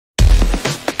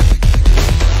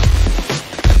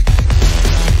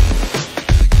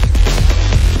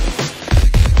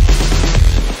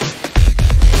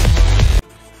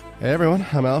Hey everyone,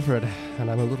 I'm Alfred, and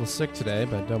I'm a little sick today,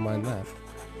 but don't mind that.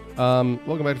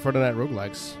 Welcome back to Friday Night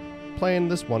Roguelikes. Playing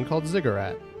this one called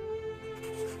Ziggurat.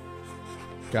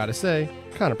 Gotta say,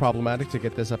 kind of problematic to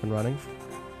get this up and running.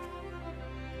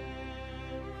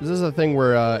 This is a thing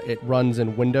where it runs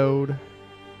in windowed,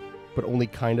 but only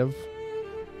kind of.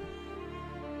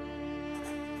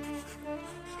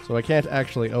 So I can't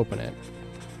actually open it.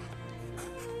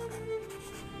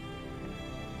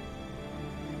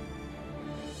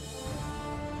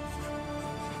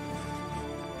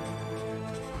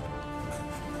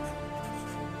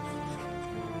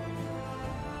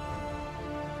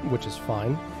 Which is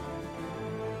fine.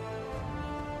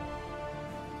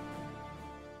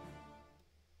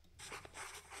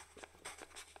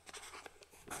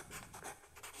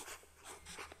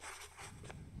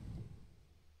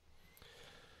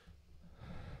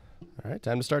 All right,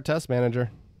 time to start Test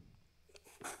Manager.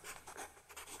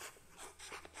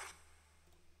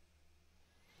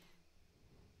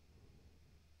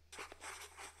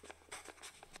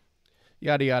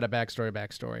 Yada yada, backstory.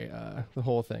 The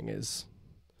whole thing is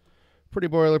pretty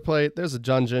boilerplate. There's a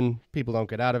dungeon. People don't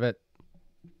get out of it.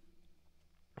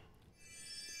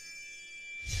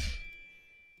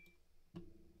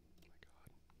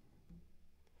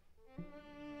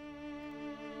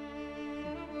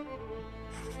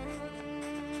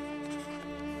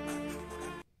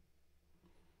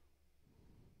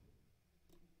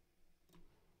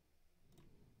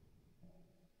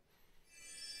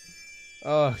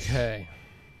 Okay.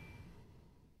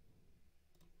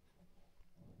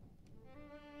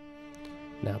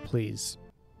 Now, please.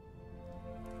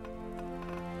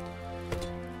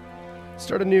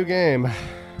 Start a new game.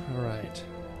 All right.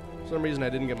 For some reason, I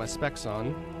didn't get my specs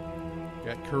on.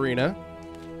 Got Karina.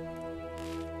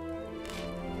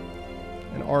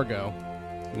 And Argo.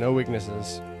 No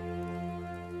weaknesses.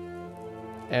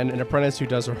 And an apprentice who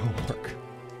does her homework.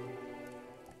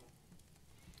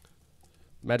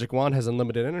 Magic wand has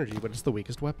unlimited energy, but it's the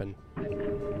weakest weapon.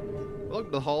 Welcome to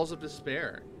the Halls of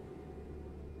Despair.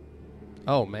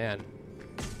 Oh, man.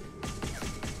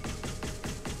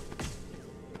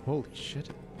 Holy shit.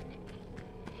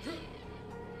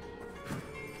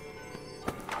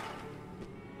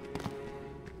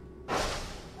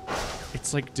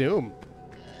 It's like Doom.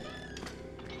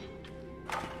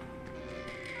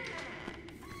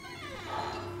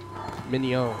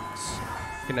 Minions.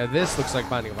 Okay, now this looks like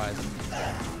Binding of Isaac.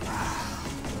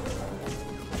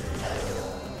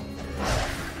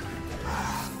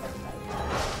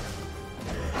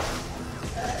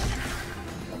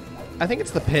 I think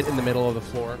it's the pit in the middle of the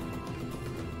floor.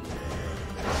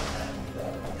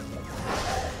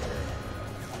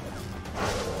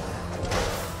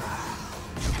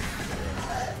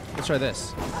 Let's try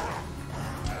this.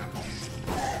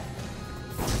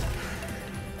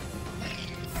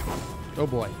 Oh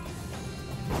boy.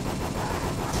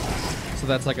 So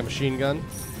that's like a machine gun.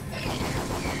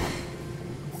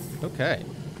 Okay.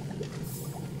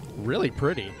 Really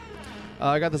pretty.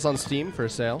 I got this on Steam for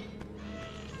sale.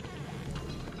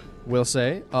 Will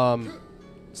say,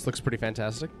 this looks pretty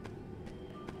fantastic.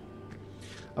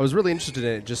 I was really interested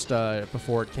in it just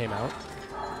before it came out.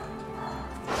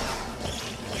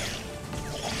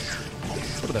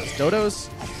 What are those, dodos?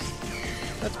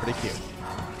 That's pretty cute.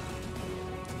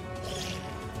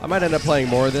 I might end up playing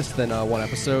more of this than one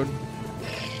episode.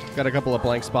 Got a couple of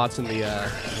blank spots in the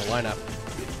lineup.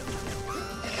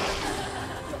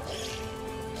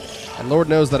 And Lord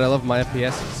knows that I love my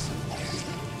FPSs.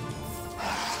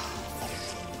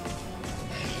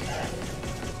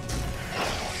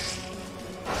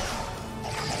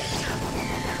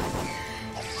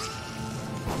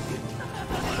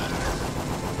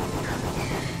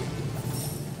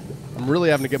 I'm really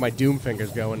having to get my Doom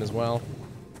fingers going as well.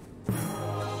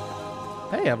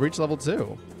 Hey, I've reached level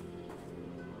 2.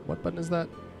 What button is that?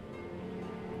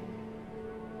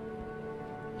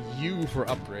 U for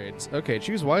upgrades. Okay,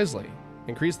 choose wisely.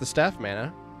 Increase the staff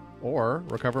mana, or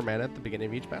recover mana at the beginning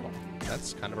of each battle.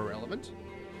 That's kind of irrelevant.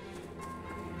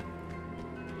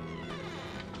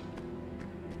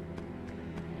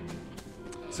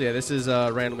 So yeah, this is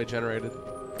randomly generated.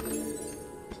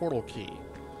 Portal key.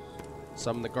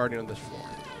 Summon the guardian of this floor.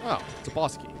 Oh, it's a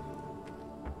boss key.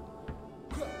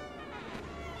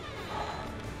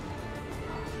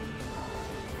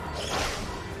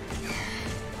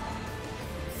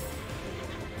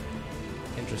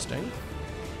 Interesting.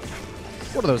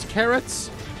 What are those, carrots?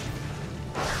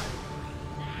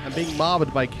 I'm being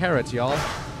mobbed by carrots, y'all.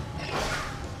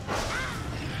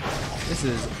 This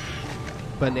is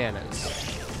bananas.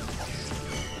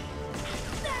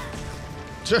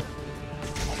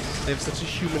 They have such a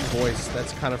human voice.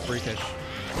 That's kind of freakish.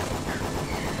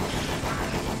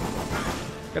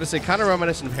 Gotta say, kind of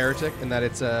reminiscent of Heretic in that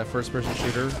it's a first-person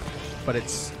shooter, but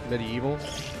it's medieval.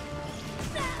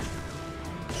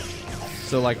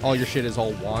 So, like, all your shit is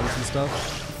all wands and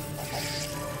stuff.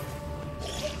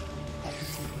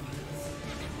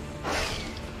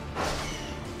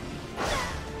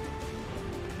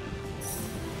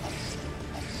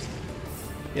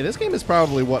 Yeah, this game is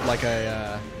probably what, like,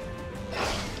 a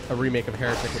remake of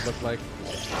Heretic would look like.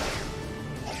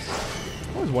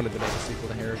 I always wanted to make a sequel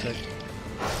to Heretic.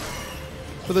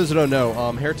 For those who don't know,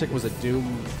 Heretic was a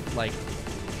Doom, like,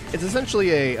 it's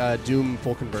essentially a Doom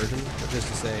full conversion, which is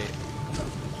to say,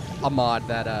 a mod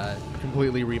that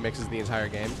completely remixes the entire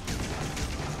game.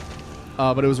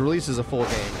 But it was released as a full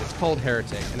game. It's called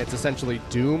Heretic, and it's essentially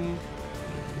Doom,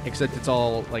 except it's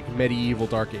all, like, medieval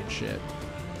Dark Age shit.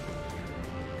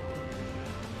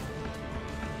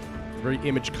 Very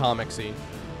Image Comics-y.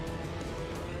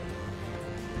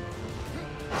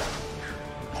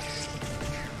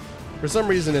 For some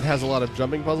reason, it has a lot of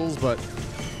jumping puzzles, but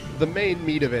the main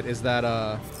meat of it is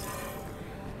that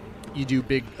you do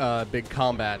big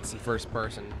combats in first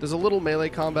person. There's a little melee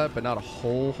combat, but not a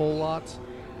whole lot.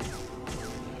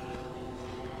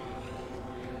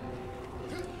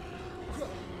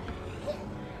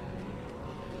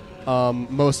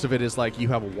 Most of it is like you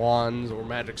have wands or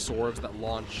magic swords that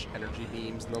launch energy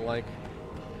beams and the like.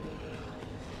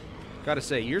 Gotta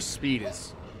say, your speed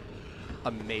is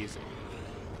amazing.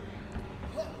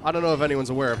 I don't know if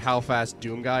anyone's aware of how fast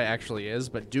Doom Guy actually is,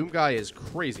 but Doom Guy is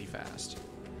crazy fast.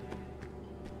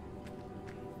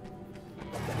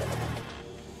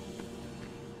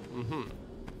 Mm-hmm.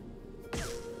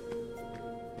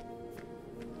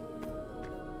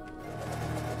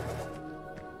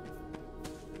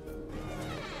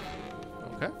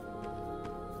 Okay.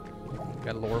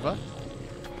 Got a Lorva.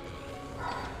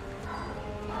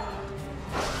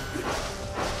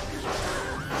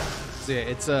 So yeah,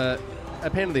 it's a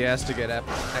pain in the ass to get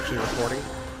actually recording.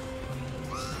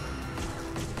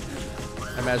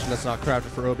 I imagine that's not crafted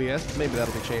for OBS, but maybe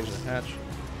that'll be changed in the patch.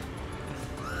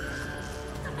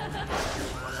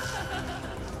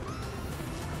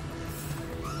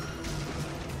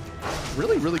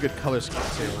 Really, really good color scheme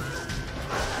too.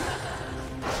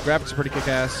 Graphics are pretty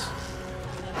kick-ass.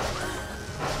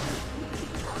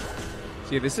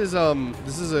 So yeah, this is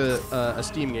a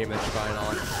Steam game that you're buying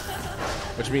on,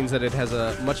 which means that it has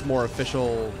a much more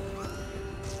official.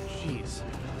 Jeez,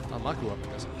 Amaku up in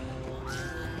this.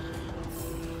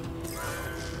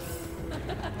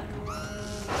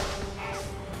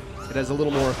 It has a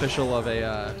little more official of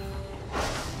a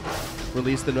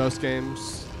release than most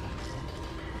games.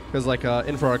 Because like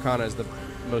Infra Arcana is the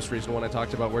most recent one I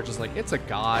talked about, where it's just like it's a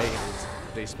guy and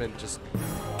they spent just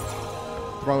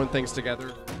throwing things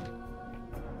together.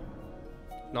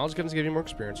 Knowledge comes to give you more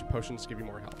experience, or potions give you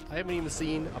more health. I haven't even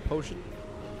seen a potion,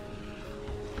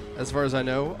 as far as I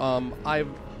know. I've,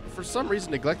 for some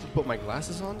reason, neglected to put my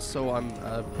glasses on, so I'm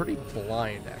pretty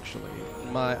blind, actually.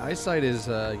 My eyesight is,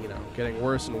 you know, getting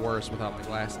worse and worse without my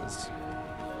glasses.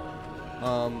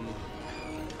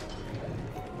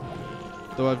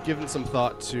 Though I've given some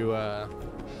thought to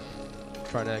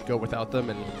trying to go without them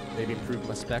and maybe improve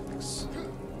my specs.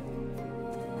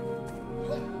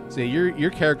 So your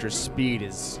character's speed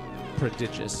is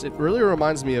prodigious. It really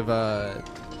reminds me of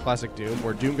classic Doom,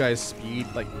 where Doom Guy's speed,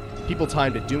 like, people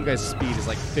timed it. Doom Guy's speed is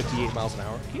like 58 miles an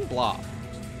hour. Can you blob?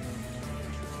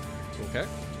 Okay.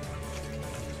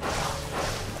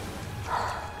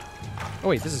 Oh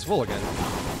wait, this is full again.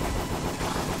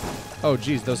 Oh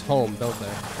geez, those home, don't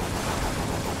they?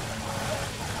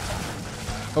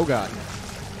 Oh god.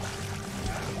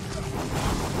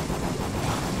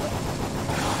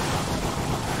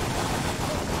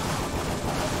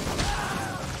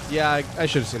 Yeah, I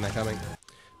should have seen that coming.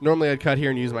 Normally I'd cut here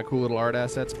and use my cool little art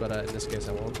assets, but in this case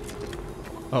I won't.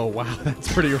 Oh wow,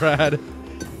 that's pretty rad.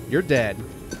 You're dead.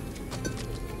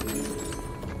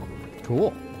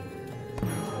 Cool.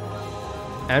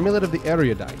 Amulet of the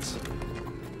Erudite.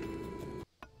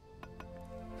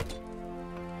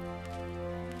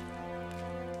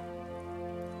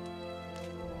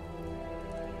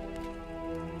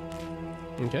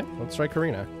 Okay, let's try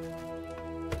Karina.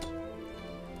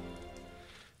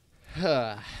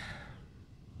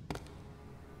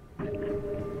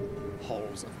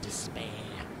 Halls of Despair.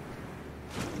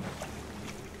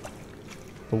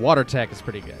 The water tech is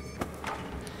pretty good.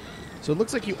 So it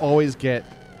looks like you always get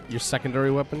your secondary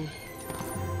weapon.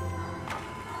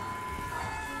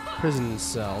 Prison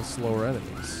cell, slower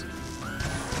enemies.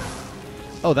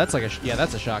 Oh, that's like a yeah,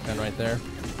 that's a shotgun right there.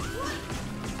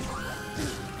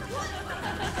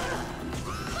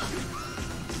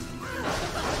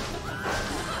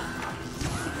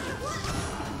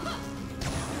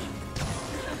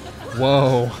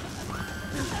 Whoa.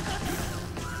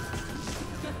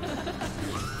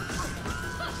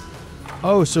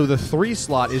 Oh, so the 3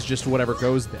 slot is just whatever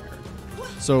goes there.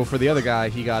 So for the other guy,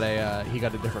 he got a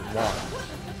different wand.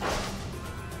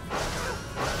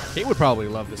 Kate would probably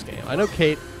love this game. I know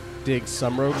Kate digs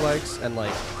some roguelikes, and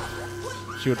like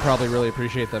she would probably really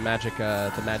appreciate the magic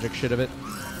shit of it.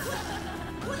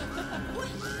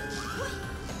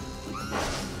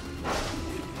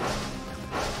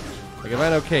 Like if I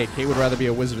know Kate would rather be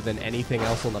a wizard than anything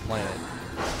else on the planet,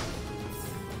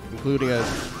 including a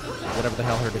whatever the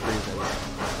hell her degree's in.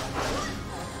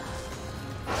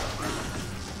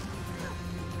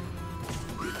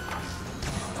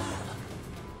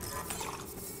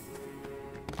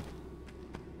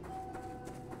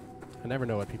 I never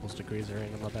know what people's degrees are in.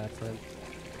 I'm a bad friend.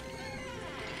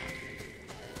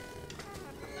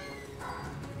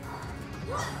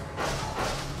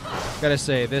 Gotta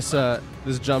say, this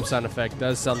jump sound effect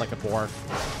does sound like a dwarf.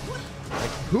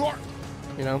 Like,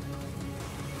 you know?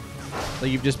 Like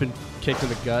you've just been kicked in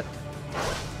the gut.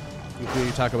 You feel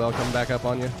your Taco Bell coming back up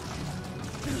on you.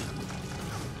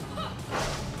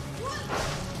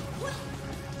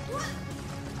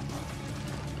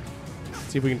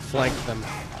 See if we can flank them.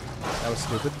 That was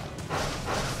stupid.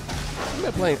 I've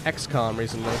been playing XCOM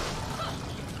recently.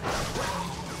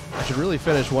 I should really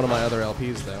finish one of my other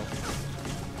LPs, though.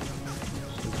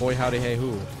 And boy, howdy, hey,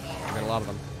 who. I got a lot of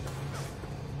them.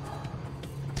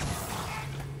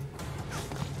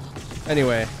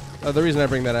 Anyway, the reason I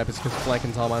bring that up is because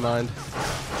flanking's on my mind.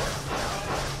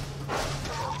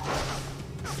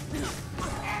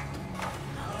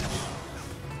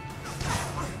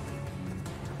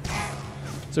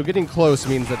 So getting close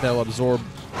means that they'll absorb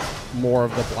more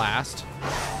of the blast.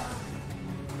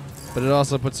 But it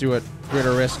also puts you at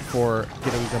greater risk for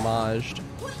getting damaged.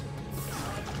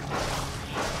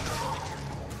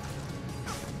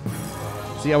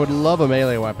 See, I would love a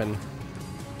melee weapon.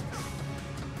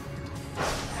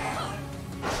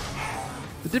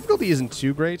 The difficulty isn't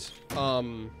too great,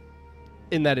 in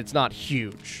that it's not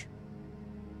huge.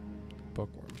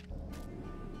 Bookworm.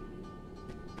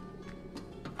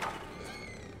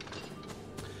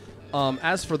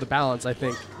 As for the balance, I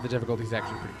think the difficulty is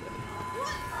actually pretty good.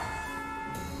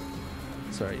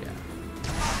 Sorry, yeah.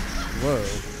 Whoa.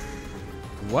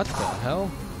 What the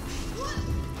hell?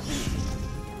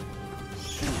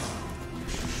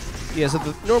 Yeah, so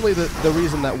normally the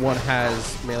reason that one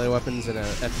has melee weapons in a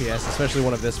FPS, especially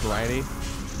one of this variety,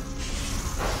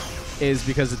 is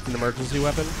because it's an emergency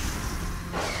weapon.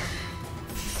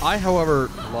 I, however,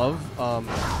 love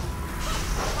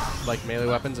like melee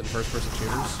weapons in first-person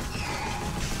shooters.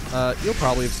 You'll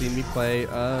probably have seen me play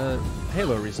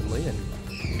Halo recently and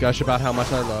gush about how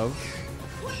much I love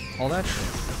all that shit.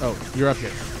 Oh, you're up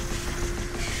here.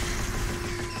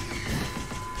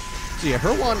 So yeah,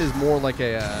 her wand is more like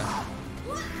a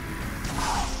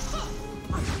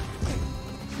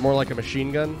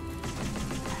machine gun,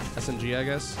 SMG, I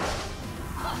guess.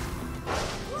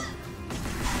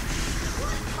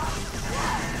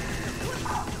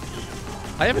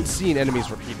 I haven't seen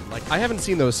enemies repeated. Like, I haven't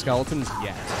seen those skeletons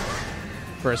yet.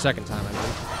 For a second time, I mean.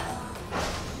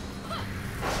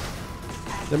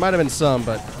 There might have been some,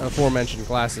 but aforementioned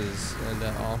glasses and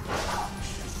all.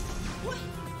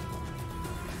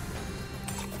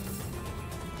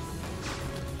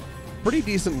 Pretty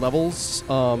decent levels.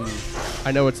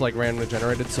 I know it's like randomly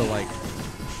generated, so like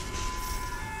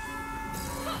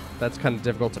that's kind of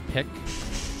difficult to pick.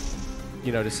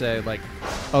 You know, to say like,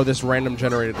 oh, this random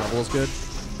generated level is good.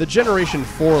 The Generation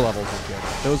 4 levels is good.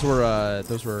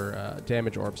 Those were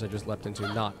damage orbs I just leapt into,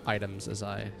 not items as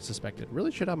I suspected.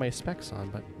 Really should have my specs on,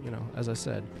 but you know, as I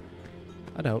said,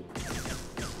 I don't.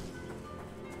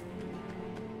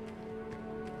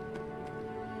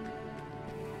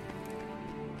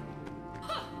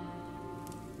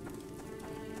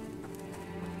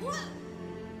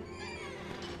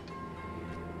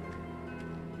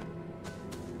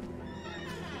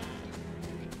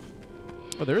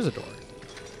 Oh, there is a door.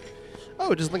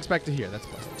 Oh, it just links back to here. That's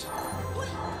pleasant.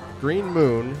 Green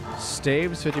Moon,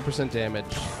 staves 50%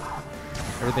 damage.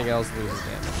 Everything else loses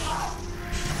damage.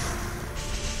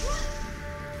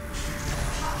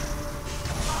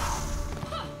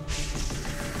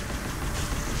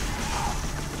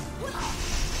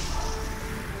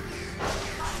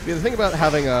 Yeah, the thing about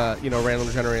having random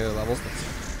generated levels. The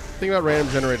thing about random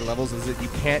generated levels is that you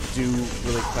can't do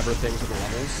really clever things with the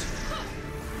levels.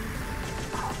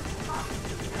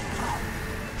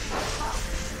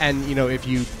 And, you know, if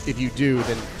you do,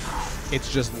 then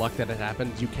it's just luck that it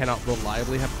happens. You cannot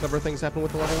reliably have clever things happen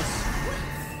with the levels.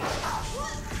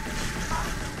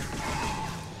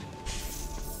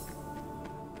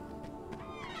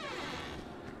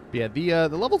 But yeah,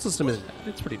 the level system isn't bad.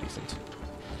 It's pretty decent.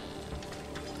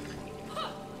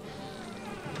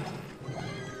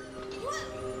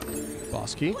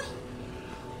 Boss key.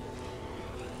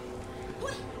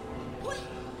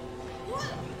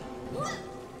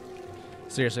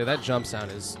 Seriously, that jump sound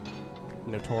is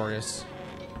notorious.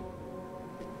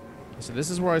 So this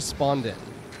is where I spawned in.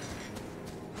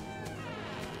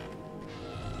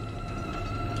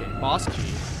 Okay, boss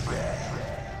key.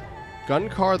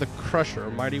 Guncar the Crusher,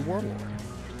 Mighty Warlord.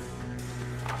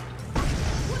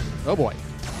 Oh boy.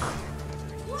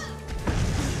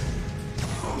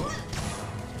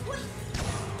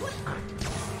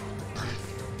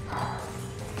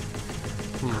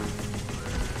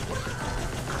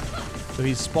 So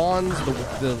he spawns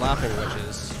the Laughing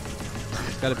Witches.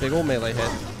 He's got a big old melee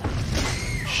hit.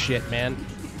 Shit, man.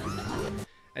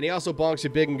 And he also bonks you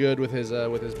big and good with his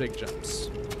big jumps.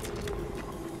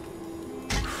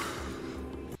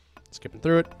 Skipping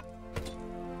through it.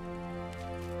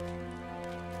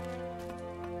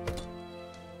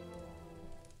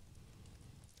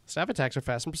 Staff attacks are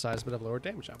fast and precise, but have lower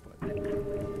damage output.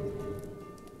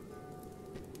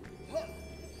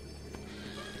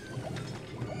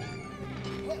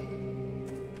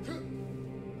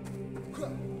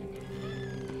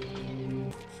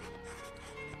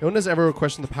 No one has ever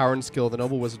questioned the power and skill of the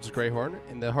noble wizard's Greyhorn.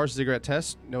 In the harsh Ziggurat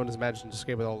test, no one has imagined to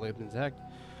escape with all limbs intact.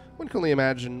 One can only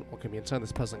imagine what can be inside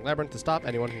this puzzling labyrinth to stop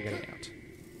anyone from getting out.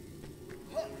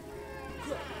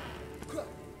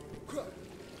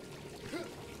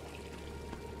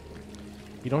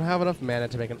 You don't have enough mana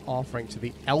to make an offering to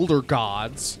the Elder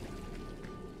Gods.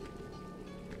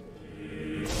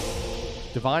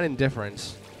 Divine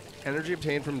Indifference. Energy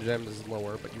obtained from gems is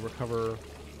lower, but you recover...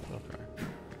 Okay.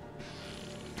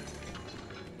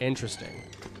 Interesting.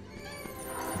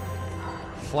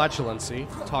 Flatulency.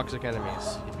 Toxic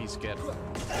enemies. Yippee skid.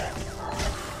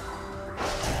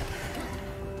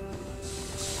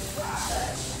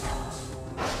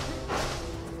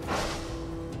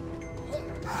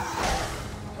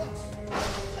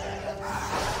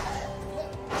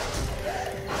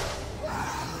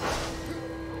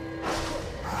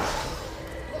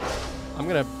 I'm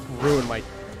gonna ruin my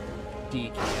D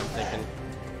key, I'm thinking.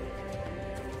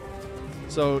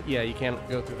 So yeah, you can't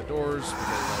go through the doors because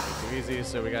that would be too easy.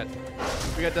 So we got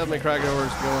Devil May Cry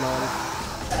doors going on,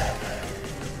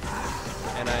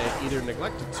 and I either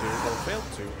neglected to or failed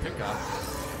to pick up.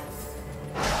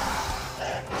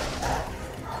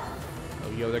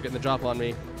 Oh yo, they're getting the drop on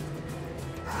me.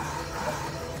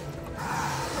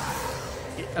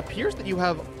 It appears that you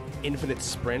have infinite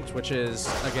sprint, which is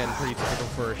again pretty typical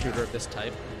for a shooter of this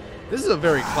type. This is a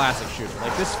very classic shooter.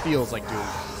 Like this feels like Doom.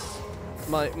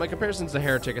 My comparisons to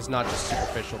Heretic is not just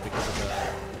superficial because of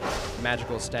the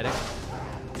magical aesthetic.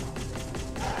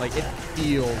 Like, it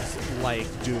feels like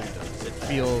Doom does.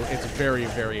 It's very,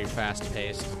 very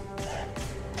fast-paced.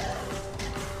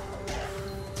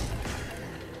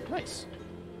 Nice.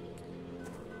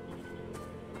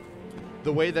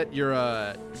 The way that you're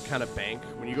kind of bank,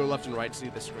 when you go left and right, see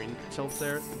the screen tilts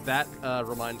there, that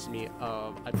reminds me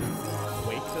of, I think,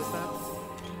 Wake does that.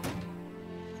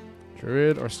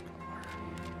 Druid or Scholar?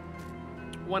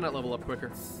 Why not level up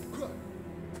quicker?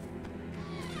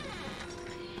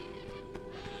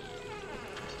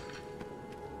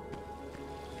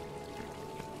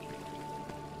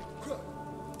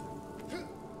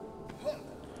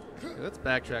 Okay, let's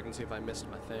backtrack and see if I missed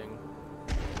my thing.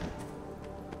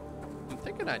 I'm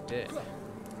thinking I did.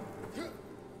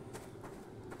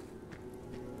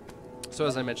 So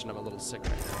as I mentioned, I'm a little sick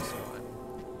right now, so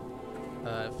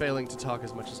I'm failing to talk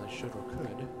as much as I should or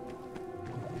could.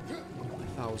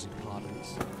 1,000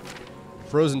 pardons.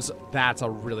 Frozen. That's a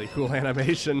really cool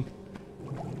animation.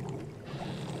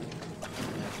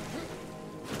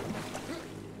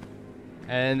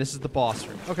 And this is the boss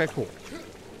room. Okay, cool.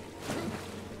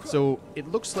 So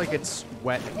it looks like it's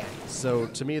wet again. So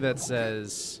to me that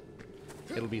says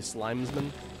it'll be Slimesman.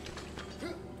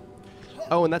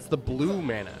 Oh, and that's the blue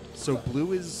mana. So blue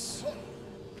was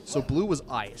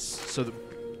ice.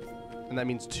 And that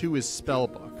means 2 is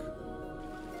Spellbook.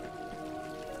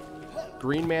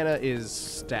 Green mana is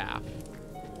staff.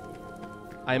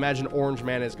 I imagine orange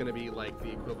mana is going to be like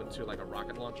the equivalent to like a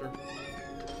rocket launcher.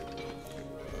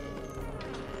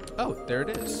 Oh, there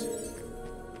it is.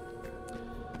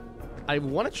 I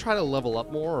want to try to level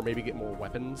up more or maybe get more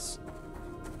weapons.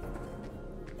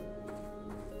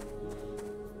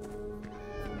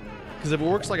 Because if it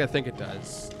works like I think it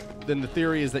does, then the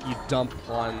theory is that you dump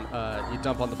on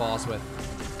the boss with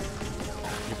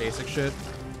your basic shit.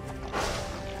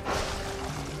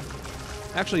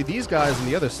 Actually, these guys and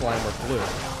the other slime are blue.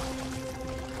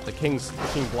 The king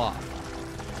blob.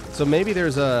 So maybe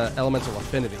there's elemental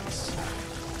affinities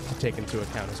to take into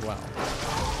account as well.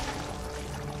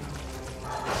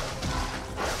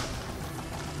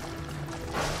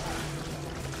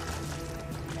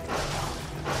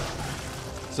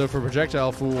 So for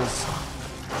projectile fools,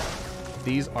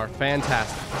 these are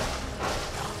fantastic.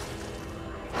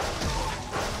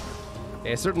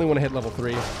 Yeah, I certainly want to hit level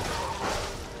 3. All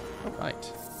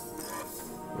right.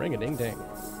 Ring-a-ding-ding.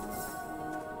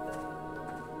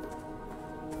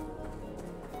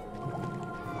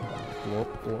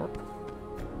 Warp, warp.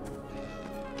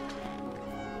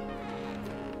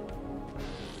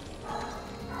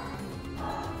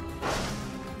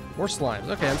 More slimes.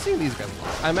 Okay, I'm seeing these guys.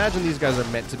 I imagine these guys are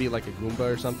meant to be like a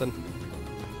Goomba or something.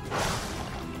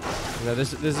 You know,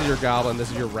 this is your goblin,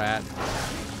 this is your rat.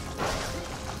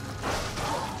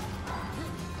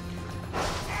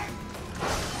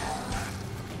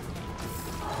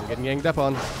 I'm getting ganged up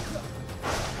on.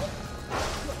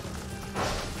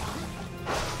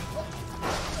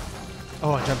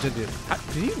 Oh, I jumped into it.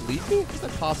 Did he leave me? Is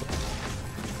that possible?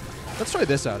 Let's try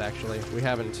this out, actually. We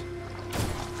haven't.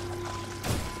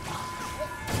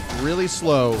 Really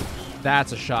slow.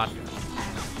 That's a shotgun.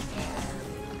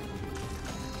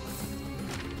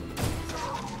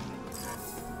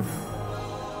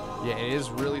 Yeah, it is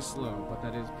really slow, but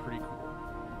that is pretty cool.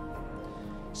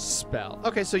 Spell.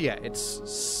 Okay, so yeah, it's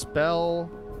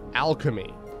spell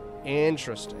alchemy.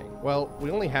 Interesting. Well,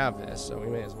 we only have this, so we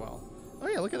may as well. Oh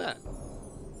yeah, look at that.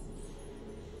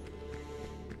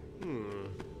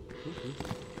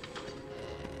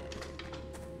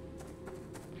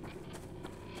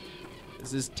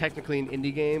 This is technically an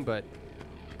indie game, but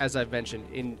as I've mentioned,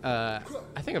 I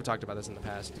think I've talked about this in the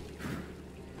past.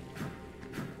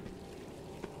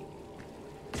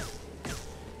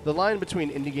 The line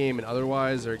between indie game and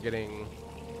otherwise are getting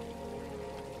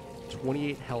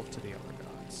 28 health to the other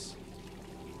gods.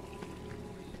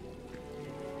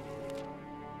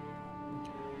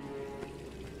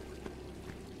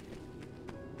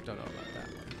 Don't know about that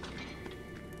one.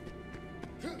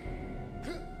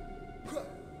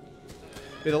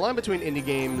 Yeah, the line between indie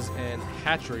games and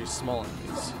hatchery is small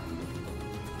enemies.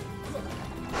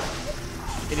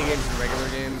 Indie games and regular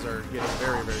games are getting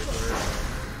very, very blurred.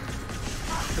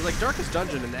 Because like Darkest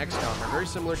Dungeon and XCOM are very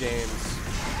similar games.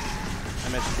 I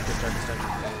mentioned because Darkest Dungeon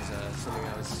is something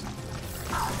I was...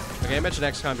 Okay, I mentioned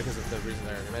XCOM because of the reason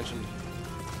I already mentioned.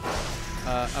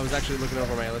 I was actually looking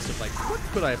over my list of like, what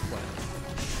could I play?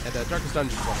 And Darkest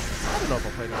Dungeon is one of them. I don't know if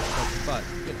I'll play Darkest Dungeon, but,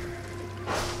 you know.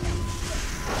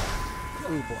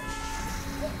 Ooh, boy.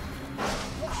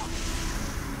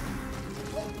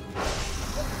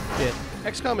 Yeah,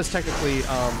 XCOM is technically,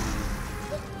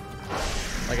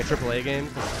 like a AAA game,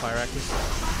 because it's Fire Actors.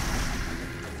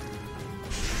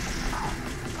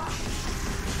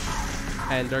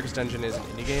 And Darkest Dungeon is an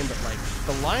indie game, but like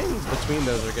the lines between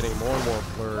those are getting more and more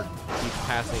blurred each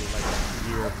passing like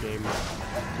year of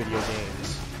video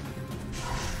games.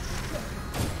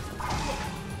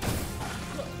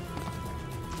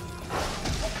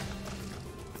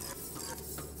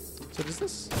 So does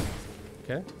this?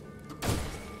 Okay.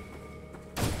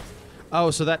 Oh,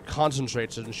 so that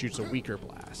concentrates and shoots a weaker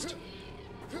blast.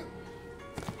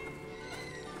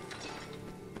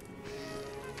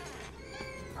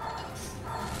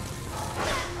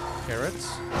 Carrots.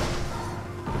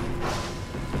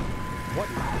 What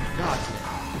in God's name?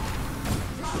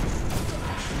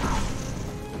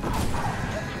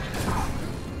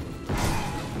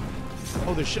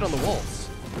 Oh, there's shit on the walls.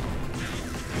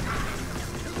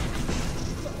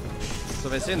 So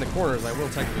if I stay in the corners, I will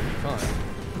technically be fine.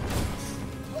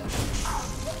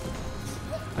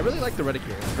 I really like the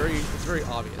reticule. It's very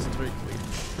obvious. It's very clear.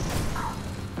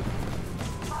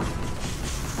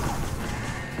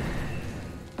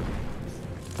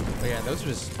 But yeah, those are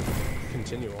just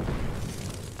continual.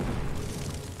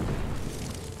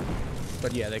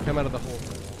 But yeah, they come out of the hole.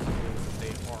 They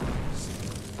are.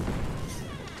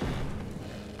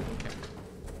 Okay.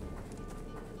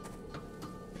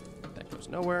 That goes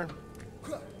nowhere.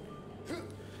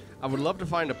 I would love to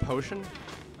find a potion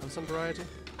of some variety.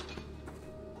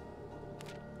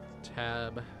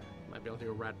 Tab. Might be able to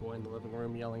hear a rat boy in the living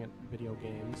room yelling at video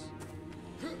games.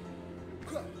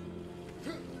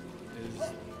 Is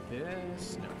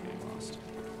this? No, getting lost.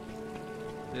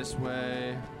 This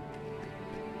way.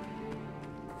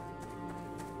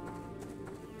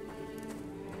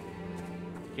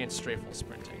 Can't strafe while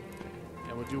sprinting.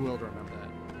 Yeah, we'll do well to remember that.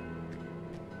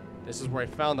 This is where I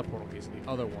found the portal piece, and the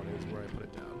other one is where I put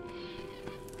it down.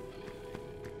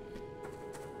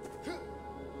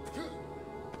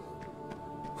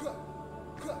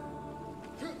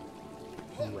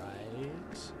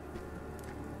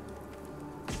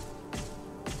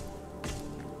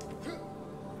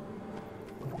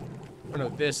 Or no,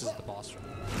 this is the boss room.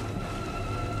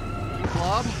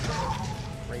 Blob.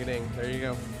 Bring it in. There you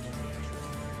go.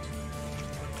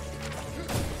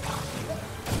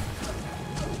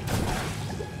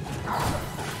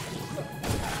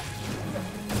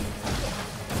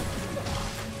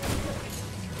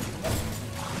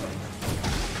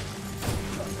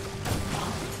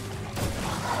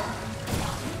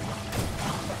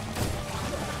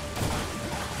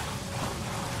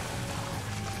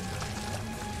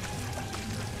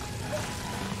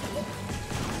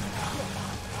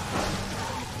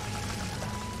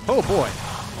 Oh boy.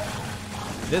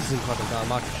 This is fucking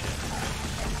Talamaki shit.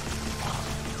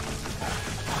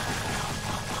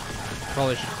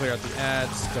 Probably should clear out the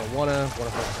ads. Don't wanna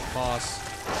focus on the boss.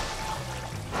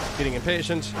 Getting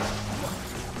impatient.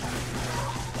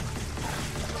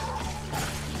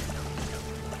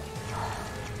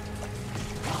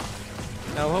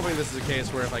 Now I'm hoping this is a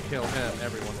case where if I kill him,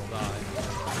 everyone will die.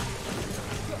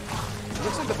 It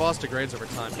looks like the boss degrades over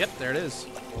time. Yep, there it is.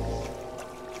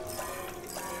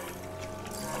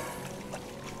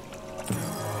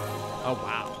 Oh,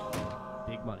 wow.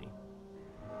 Big money.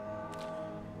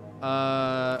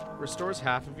 Restores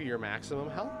half of your maximum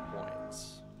health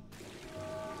points.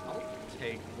 I'll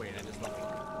take... Wait, I just leveled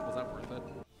up. Was that worth it?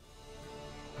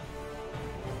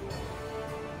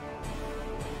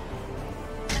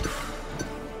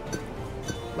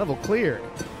 Level cleared.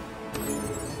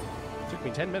 Took me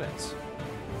 10 minutes.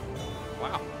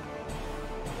 Wow.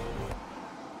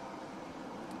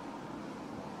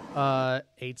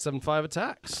 875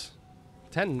 attacks.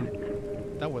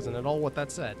 10. That wasn't at all what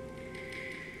that said.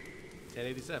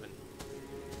 1087.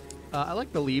 I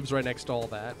like the leaves right next to all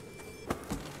that.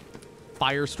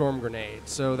 Firestorm grenade.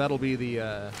 So that'll be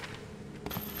the,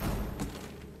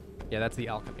 yeah, that's the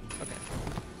alchemy. Okay.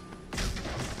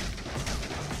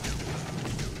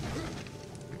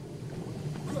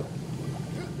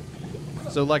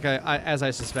 So like as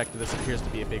I suspected, this appears to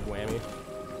be a big whammy.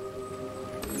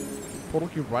 Portal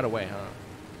cube right away, huh?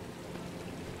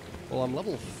 Well, I'm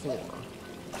level 4.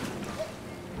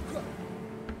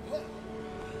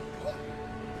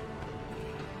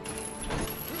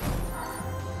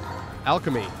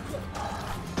 Alchemy.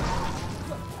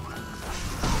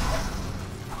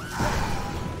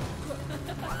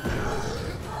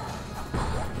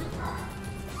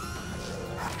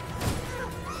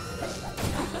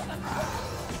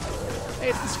 Hey,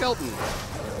 it's the skeleton.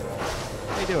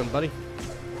 How you doing, buddy?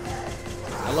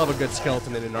 I love a good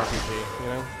skeleton in an RPG, you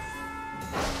know?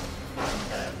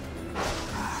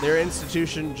 They're an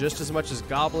institution just as much as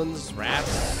goblins,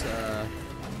 rats,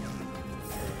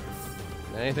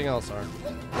 anything else are.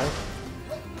 Right?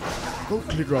 Go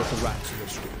clear out the rats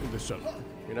in the cellar,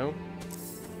 you know?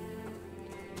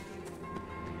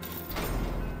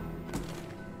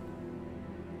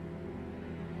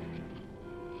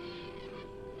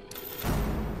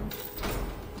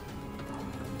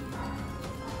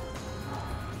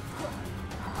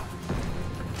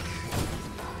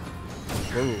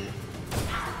 Whoa.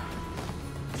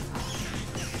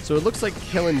 So it looks like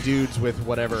killing dudes with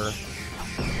whatever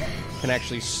can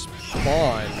actually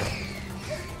spawn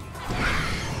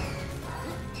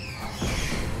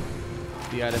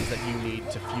the items that you need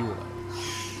to fuel it.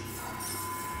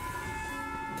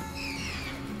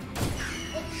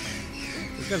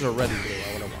 These guys are ready blue.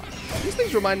 I wonder why. These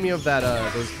things remind me of that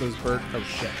those bird. Oh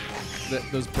shit!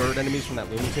 Those bird enemies from that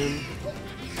Looney Tune.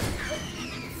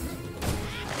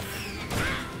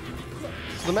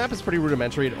 So the map is pretty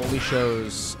rudimentary. It only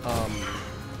shows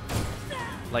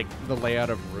like the layout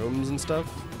of rooms and stuff.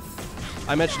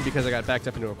 I mentioned because I got backed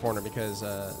up into a corner because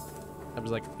I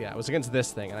was like, yeah, I was against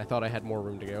this thing and I thought I had more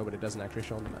room to go, but it doesn't actually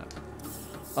show on the map.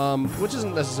 Which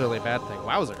isn't necessarily a bad thing.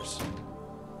 Wowzers.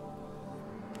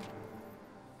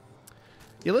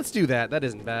 Yeah, let's do that. That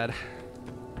isn't bad.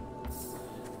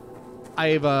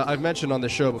 I've mentioned on the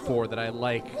show before that I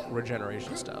like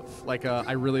regeneration stuff. Like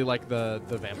I really like the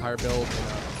vampire build.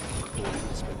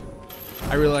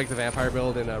 I really like the vampire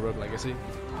build in Rogue Legacy.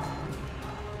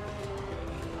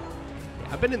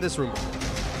 Yeah, I've been in this room before.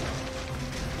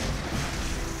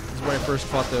 This is where I first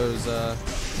fought those.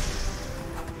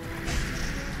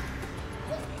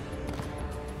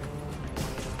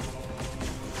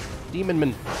 Demon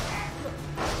Men.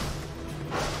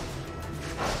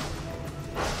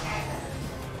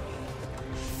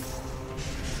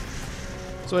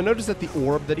 So I noticed that the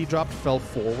orb that he dropped fell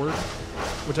forward,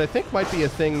 which I think might be a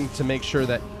thing to make sure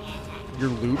that your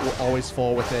loot will always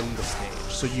fall within the stage.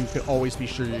 So you can always be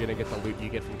sure you're going to get the loot you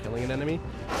get from killing an enemy.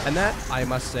 And that, I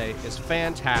must say, is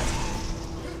fantastic.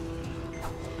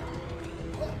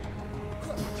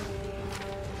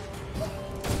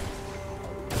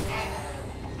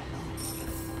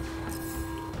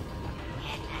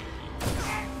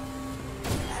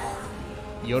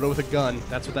 Yoda with a gun.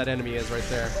 That's what that enemy is right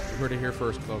there. You heard it here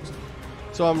first, folks.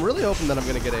 So I'm really hoping that I'm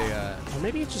going to get a... or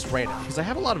maybe it's just random, because I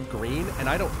have a lot of green, and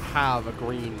I don't have a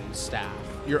green staff.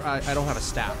 I don't have a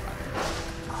staff,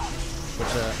 which,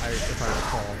 if I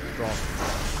recall, draw.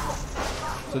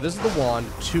 So this is the wand.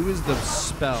 2 is the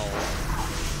spell.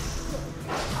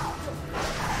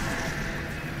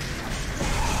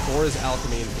 4 is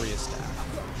alchemy, and 3 is staff.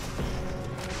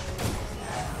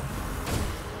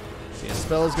 See, a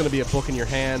spell is going to be a book in your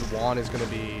hand. Wand is going to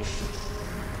be...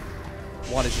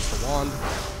 Wand is just a wand.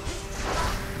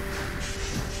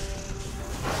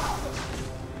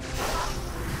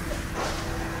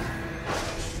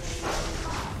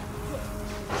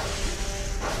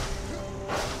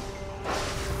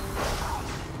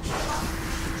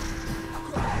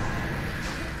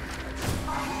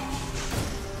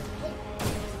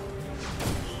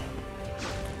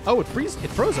 Oh, it froze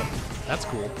them. That's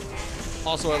cool.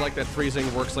 Also, I like that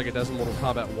freezing works like it does in Mortal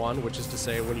Kombat 1, which is to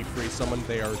say when you freeze someone,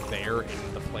 they are there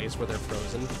in the place where they're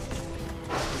frozen.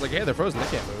 It's like, hey, they're frozen. They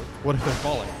can't move. What if they're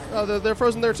falling? Oh, they're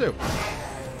frozen there, too.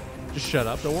 Just shut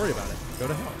up. Don't worry about it. Go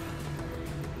to hell.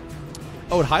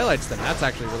 Oh, it highlights them. That's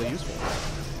actually really useful.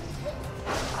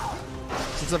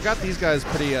 Since I've got these guys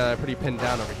pretty pinned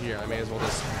down over here, I may as well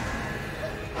just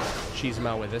cheese them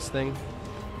out with this thing.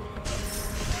 What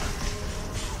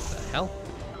the hell?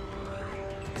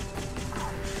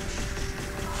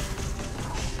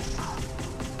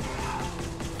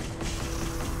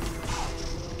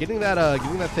 Getting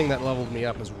that thing that leveled me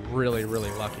up was really,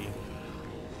 really lucky.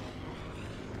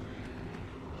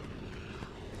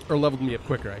 Or leveled me up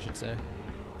quicker, I should say.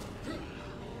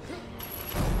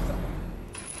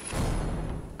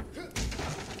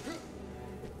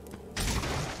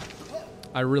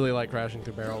 I really like crashing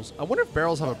through barrels. I wonder if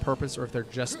barrels have a purpose or if they're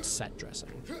just set dressing.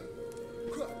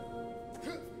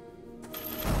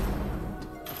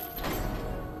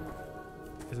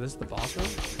 Is this the boss room?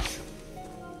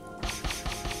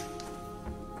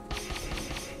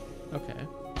 Okay.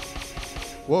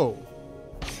 Whoa.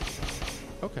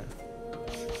 Okay.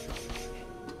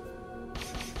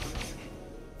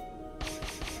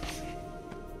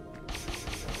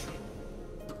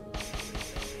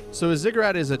 So a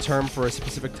ziggurat is a term for a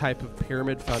specific type of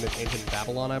pyramid found in ancient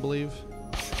Babylon, I believe.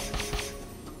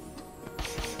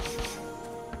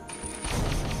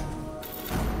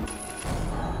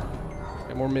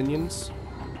 Got more minions.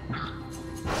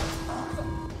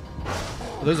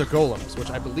 Those are golems, which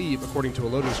I believe, according to a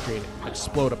loading screen,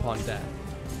 explode upon death.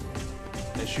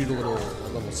 They shoot a little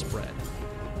spread.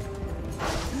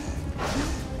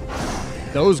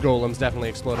 Those golems definitely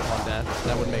explode upon death.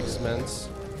 That would make sense.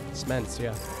 Sments,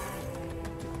 yeah.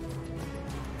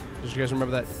 Did you guys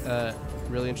remember that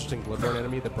really interesting Bloodborne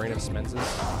enemy, the Brain of Smenses?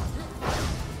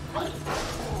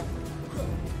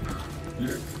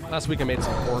 Last week I made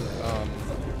some pork.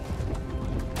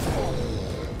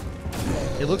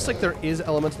 It looks like there is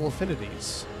elemental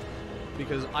affinities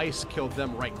because ice killed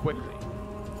them right quickly.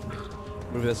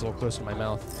 Move this a little closer to my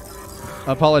mouth.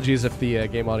 Apologies if the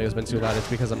game audio has been too loud. It's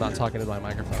because I'm not talking to my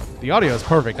microphone. The audio is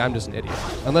perfect. I'm just an idiot.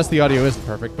 Unless the audio isn't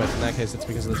perfect, but in that case, it's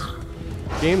because of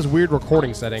this game's weird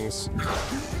recording settings.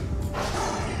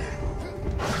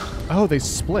 Oh, they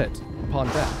split upon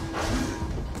death.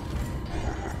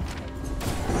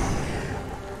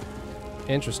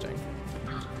 Interesting.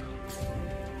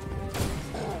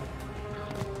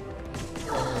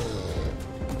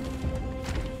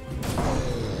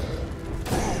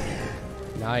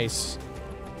 Nice.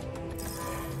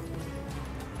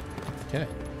 Okay.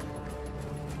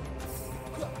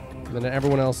 And then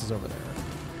everyone else is over there.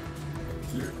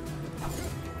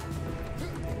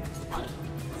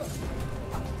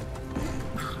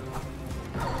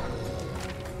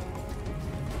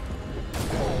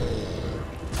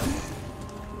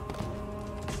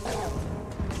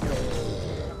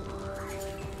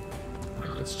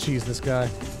 Let's cheese this guy.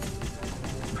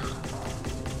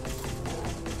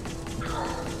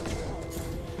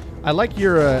 I like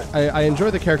your, I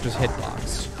enjoy the character's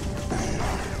hitbox.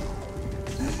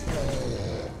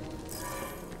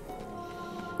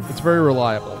 It's very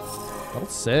reliable. Level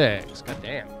 6, god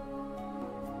damn.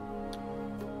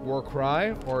 War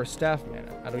Cry or Staff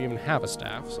Mana? I don't even have a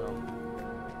staff, so.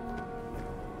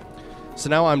 So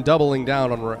now I'm doubling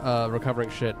down on recovering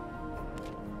shit.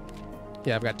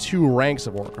 Yeah, I've got 2 ranks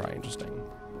of War Cry, interesting.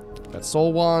 Got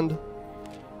Soul Wand,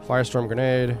 Firestorm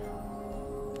Grenade,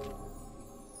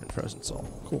 and Frozen Soul.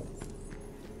 Cool.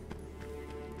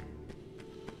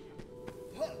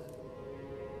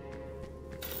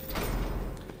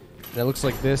 And it looks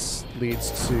like this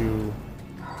leads to...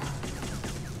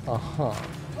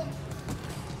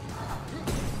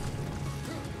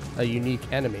 a unique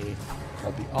enemy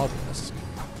called the obelisk.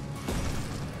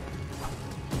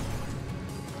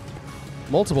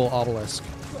 Multiple obelisk.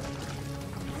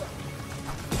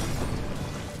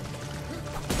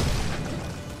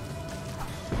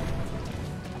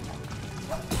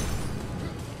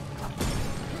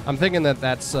 I'm thinking that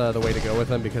that's the way to go with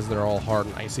them because they're all hard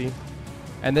and icy.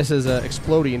 And this is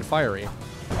explodey and fiery.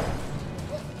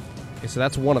 Okay, so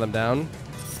that's one of them down.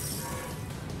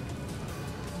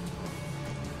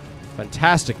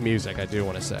 Fantastic music, I do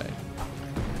want to say.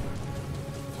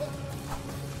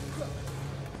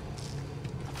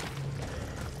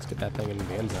 Let's get that thing into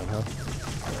the end zone, huh?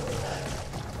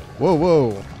 Whoa,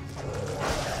 whoa.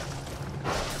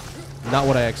 Not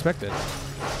what I expected.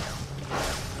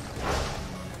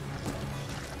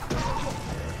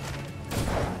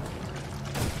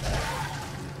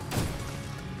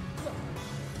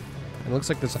 It looks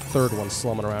like there's a third one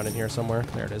slumming around in here somewhere.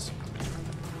 There it is.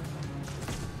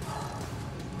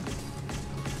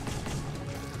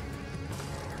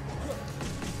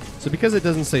 So because it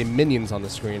doesn't say minions on the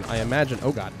screen, I imagine...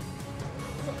 Oh, God.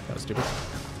 That was stupid.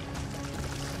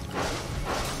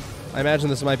 I imagine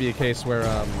this might be a case where...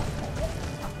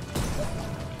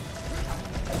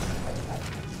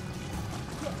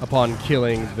 upon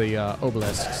killing the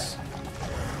obelisks,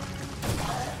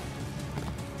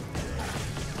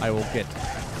 I will get...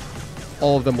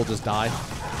 all of them will just die.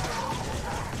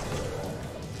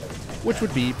 Which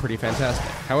would be pretty fantastic.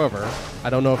 However,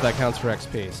 I don't know if that counts for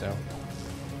XP, so...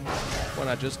 why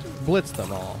not just blitz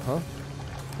them all, huh?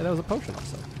 Yeah, that was a potion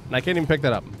also. And I can't even pick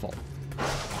that up in full.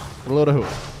 What a load of hooey.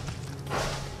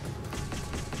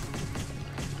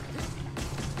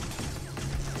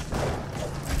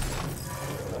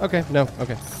 Okay, no,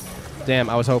 okay. Damn,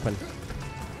 I was hoping.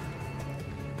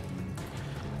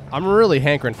 I'm really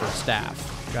hankering for a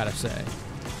staff, gotta say.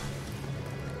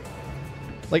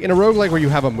 Like, in a roguelike where you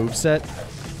have a moveset,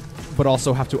 but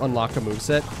also have to unlock a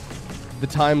moveset, the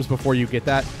times before you get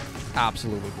that,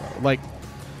 absolutely blow. Like,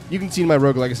 you can see in my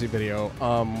Rogue Legacy video,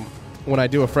 when I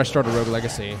do a fresh start of Rogue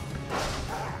Legacy,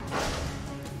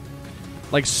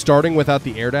 like, starting without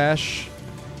the air dash,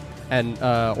 and,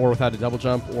 or without a double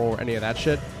jump, or any of that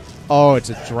shit, oh, it's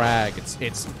a drag.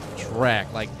 It's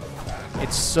drag. Like,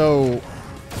 it's so...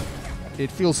 it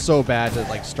feels so bad to,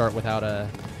 like, start without a...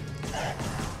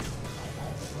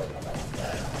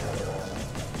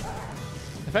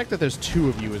 The fact that there's two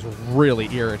of you is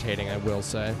really irritating, I will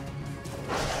say.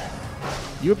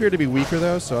 You appear to be weaker,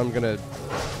 though, so I'm gonna...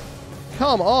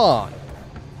 Come on!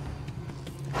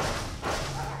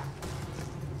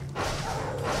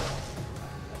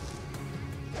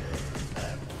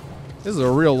 This is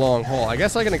a real long haul. I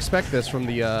guess I can expect this from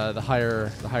the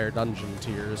higher dungeon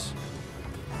tiers.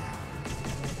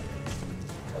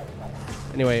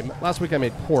 Anyway, last week I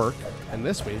made pork, and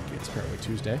this week, it's currently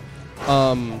Tuesday.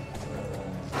 Don't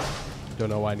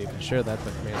know why I need to share that,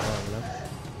 but I made it long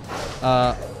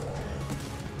enough.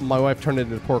 My wife turned it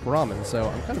into pork ramen, so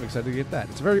I'm kind of excited to get that.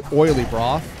 It's a very oily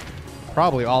broth.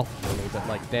 Probably awful for me, but,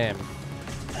 like, damn.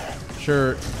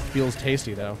 Sure feels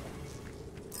tasty, though.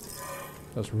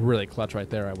 That was really clutch right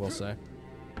there, I will say.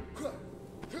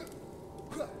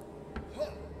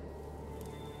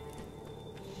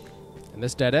 And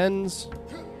this dead ends.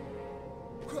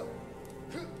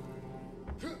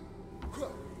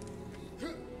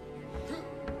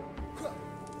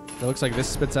 It looks like this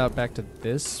spits out back to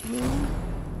this room.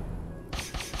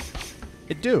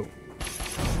 It do.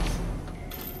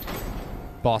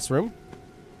 Boss room.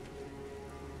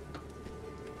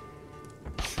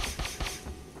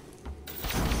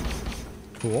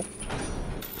 Cool.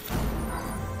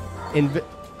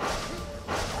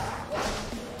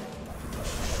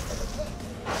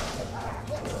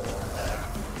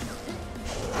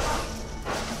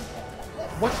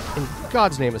 What in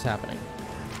God's name is happening?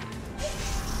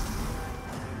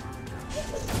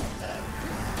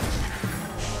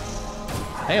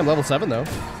 Hey, I'm level 7 though.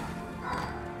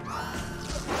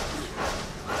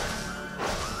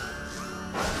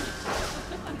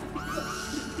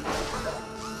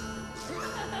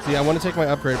 See, I want to take my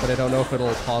upgrade, but I don't know if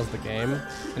it'll pause the game.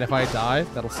 And if I die,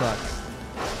 that'll suck.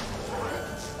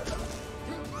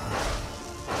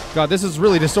 God, this is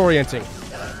really disorienting.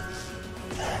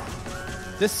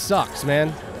 This sucks,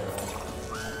 man.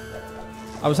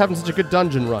 I was having such a good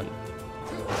dungeon run.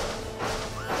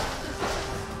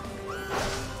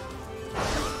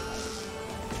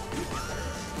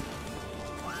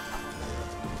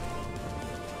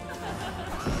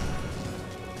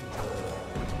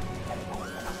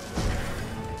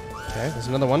 Okay, there's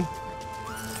another one.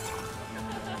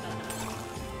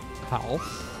 Howl.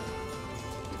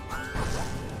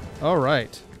 All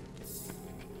right.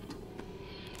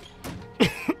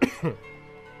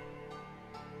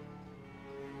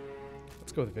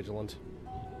 Let's go with Vigilant.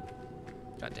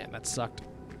 God damn, that sucked.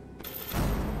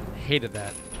 Hated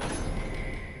that.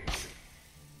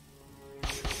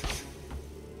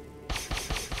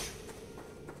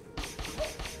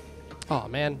 Oh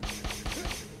man.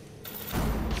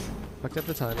 Fucked up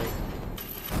the timing.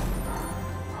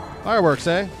 Fireworks,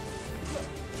 eh?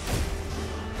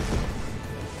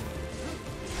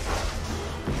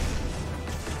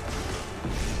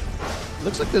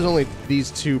 Looks like there's only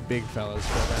these two big fellas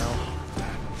for now.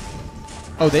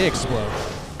 Oh, they explode.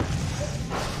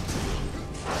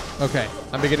 Okay,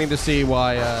 I'm beginning to see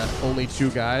why only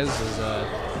two guys is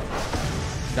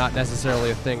not necessarily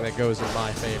a thing that goes in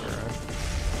my favor.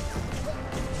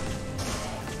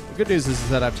 The good news is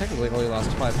that I've technically only lost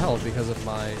 5 health because of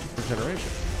my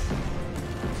regeneration.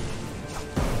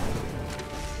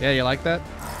 Yeah, you like that?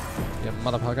 Yeah,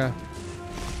 motherfucker.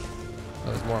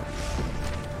 Oh, there's more.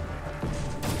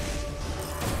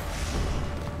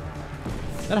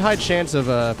 That high chance of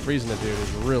freezing a dude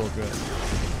is real good.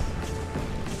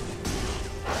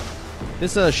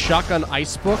 This shotgun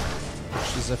ice book,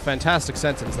 which is a fantastic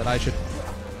sentence that I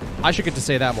should get to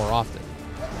say that more often.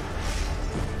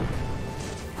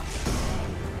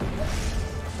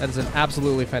 That is an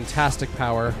absolutely fantastic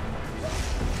power.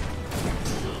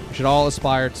 We should all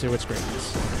aspire to its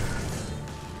greatness.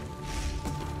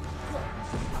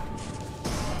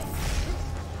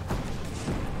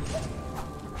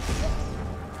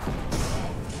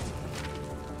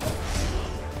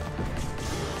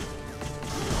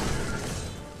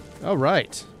 All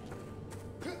right.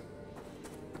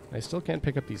 I still can't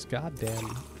pick up these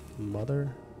goddamn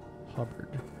Mother Hubbard.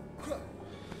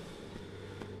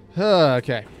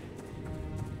 Okay.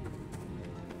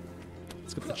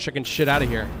 Let's get the chicken shit out of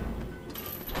here.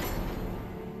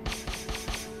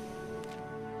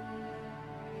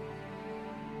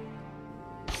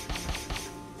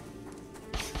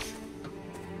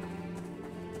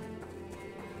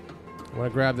 I want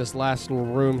to grab this last little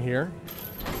room here,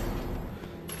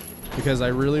 because I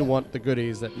really want the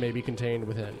goodies that may be contained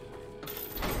within.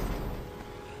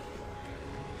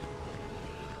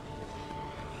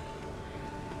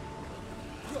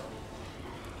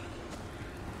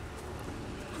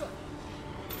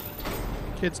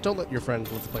 Kids, don't let your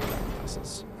friends let's play that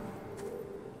classes.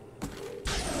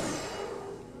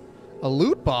 A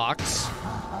loot box?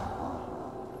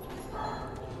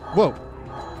 Whoa.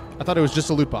 I thought it was just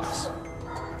a loot box.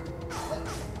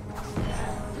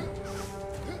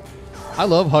 I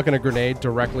love hucking a grenade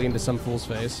directly into some fool's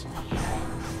face.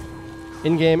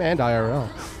 In-game and IRL.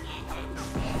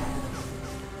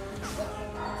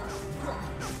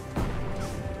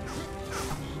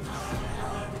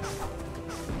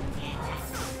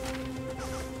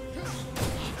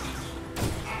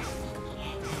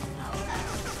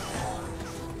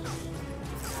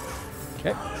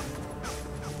 Okay.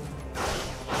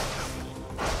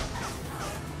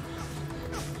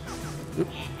 Oop.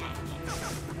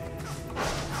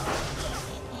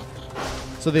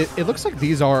 So it looks like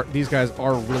these guys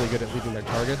are really good at leading their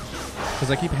target,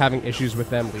 because I keep having issues with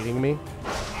them leading me,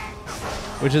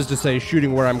 which is to say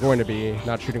shooting where I'm going to be,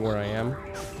 not shooting where I am.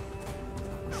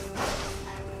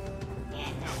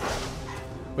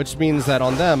 Which means that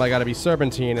on them I gotta be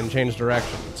serpentine and change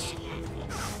directions.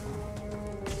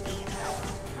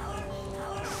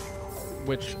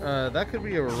 Which, that could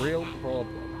be a real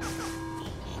problem.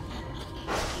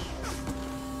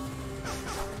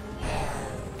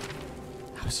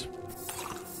 That was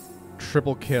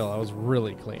triple kill. I was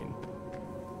really clean.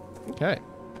 Okay.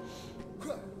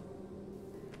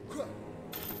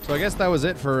 So I guess that was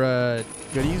it for,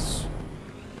 goodies.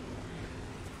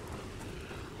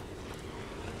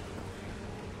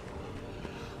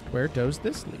 Where does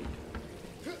this lead?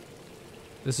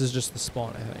 This is just the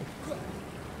spawn, I think.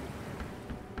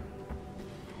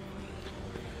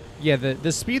 Yeah,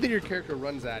 the speed that your character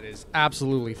runs at is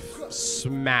absolutely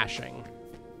smashing.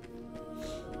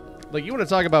 Like, you want to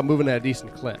talk about moving at a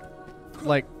decent clip.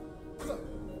 Like,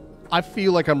 I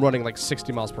feel like I'm running like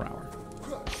 60 miles per hour.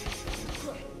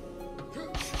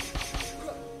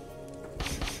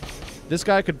 This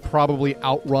guy could probably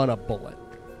outrun a bullet.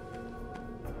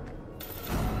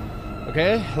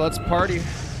 Okay, let's party.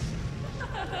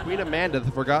 Queen Amanda,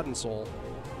 the Forgotten Soul.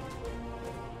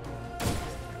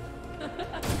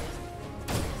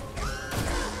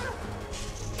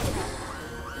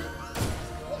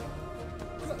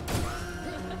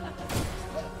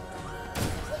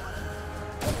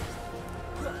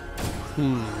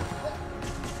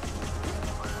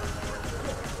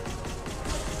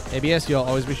 ABS, you'll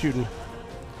always be shooting.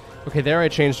 Okay, there I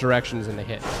changed directions and they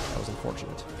hit. That was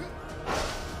unfortunate.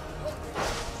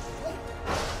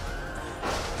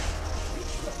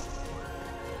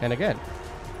 And again.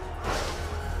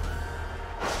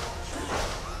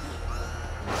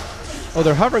 Oh,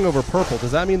 they're hovering over purple.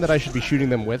 Does that mean that I should be shooting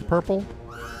them with purple?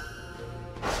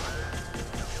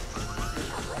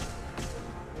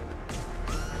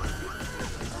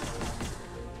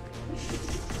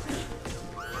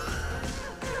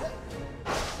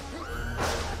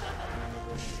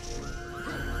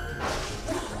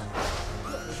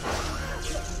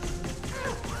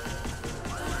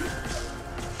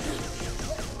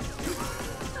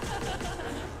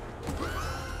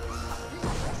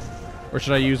 Or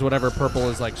should I use whatever purple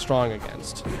is, like, strong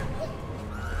against?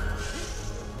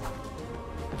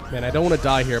 Man, I don't want to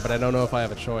die here, but I don't know if I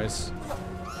have a choice.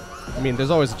 I mean, there's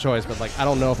always a choice, but, like, I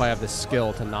don't know if I have the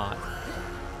skill to not.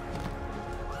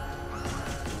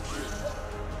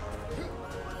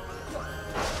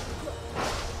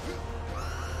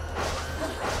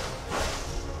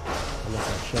 Unless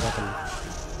I shut up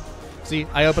and... See,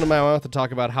 I opened my mouth to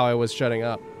talk about how I was shutting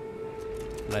up.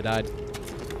 And I died.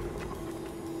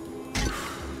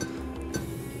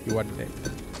 You what today?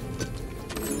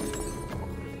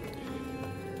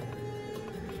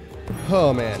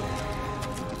 Oh man.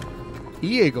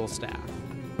 Eagle staff.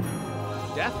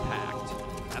 Death Pact.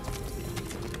 That's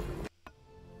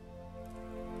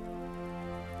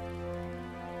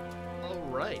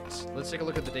alright. Let's take a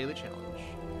look at the daily challenge.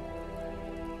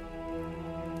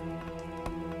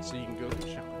 So you can go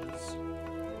through challenges.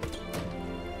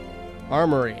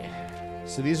 Armory.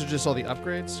 So these are just all the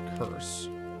upgrades. Curse.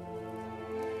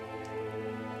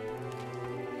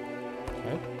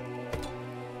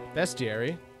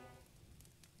 Bestiary.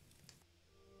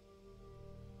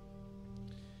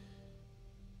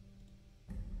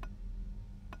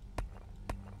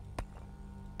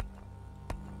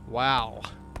 Wow.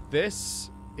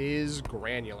 This is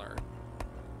granular.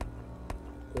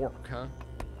 Orc, huh?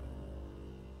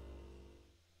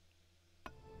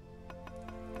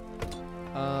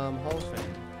 Hall of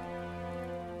Fame.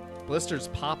 Blisters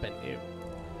poppin', ew.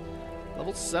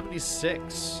 Level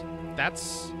 76.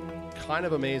 That's kind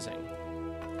of amazing.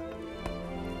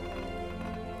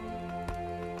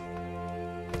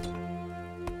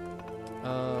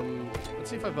 Let's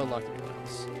see if I've unlocked anything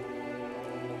else.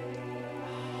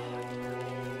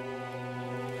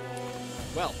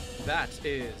 Well, that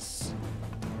is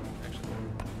actually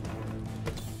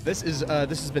this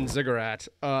has been Ziggurat.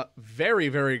 Very,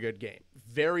 very good game.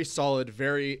 Very solid,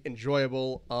 very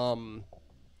enjoyable.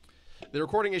 The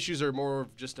recording issues are more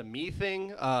of just a me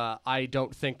thing. I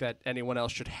don't think that anyone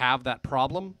else should have that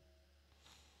problem.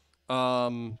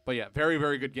 But yeah, very,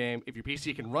 very good game. If your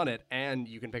PC can run it and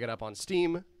you can pick it up on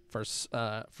Steam for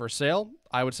sale,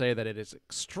 I would say that it is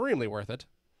extremely worth it.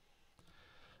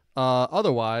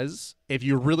 Otherwise, if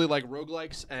you really like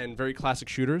roguelikes and very classic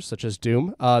shooters such as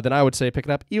Doom, then I would say pick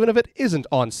it up even if it isn't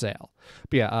on sale.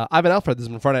 But yeah, I've been Alfred. This has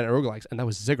been Friday Night Roguelikes, and that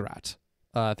was Ziggurat.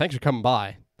 Thanks for coming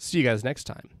by. See you guys next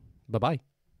time. Bye-bye.